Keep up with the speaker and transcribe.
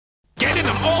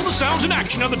all the sounds and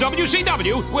action of the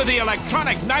WCW with the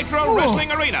electronic Nitro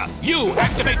Wrestling Arena. You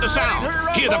activate the sound.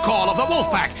 Hear the call of the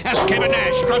Wolfpack as Kevin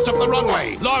Nash struts up the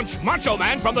runway. Launch Macho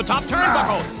Man from the top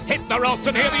turnbuckle. Hit the ropes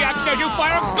and hear the action as you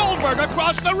fire Goldberg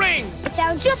across the ring. It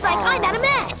sounds just like I'm at a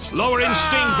match. Lower in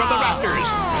Sting from the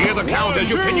rafters. Hear the count as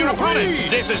you pin your opponent.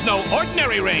 This is no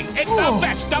ordinary ring. It's the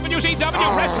best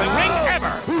WCW wrestling ring ever.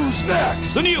 Who's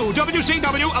next? The new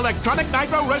WCW Electronic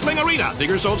Nitro Wrestling Arena.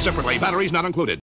 Figures sold separately. Batteries not included.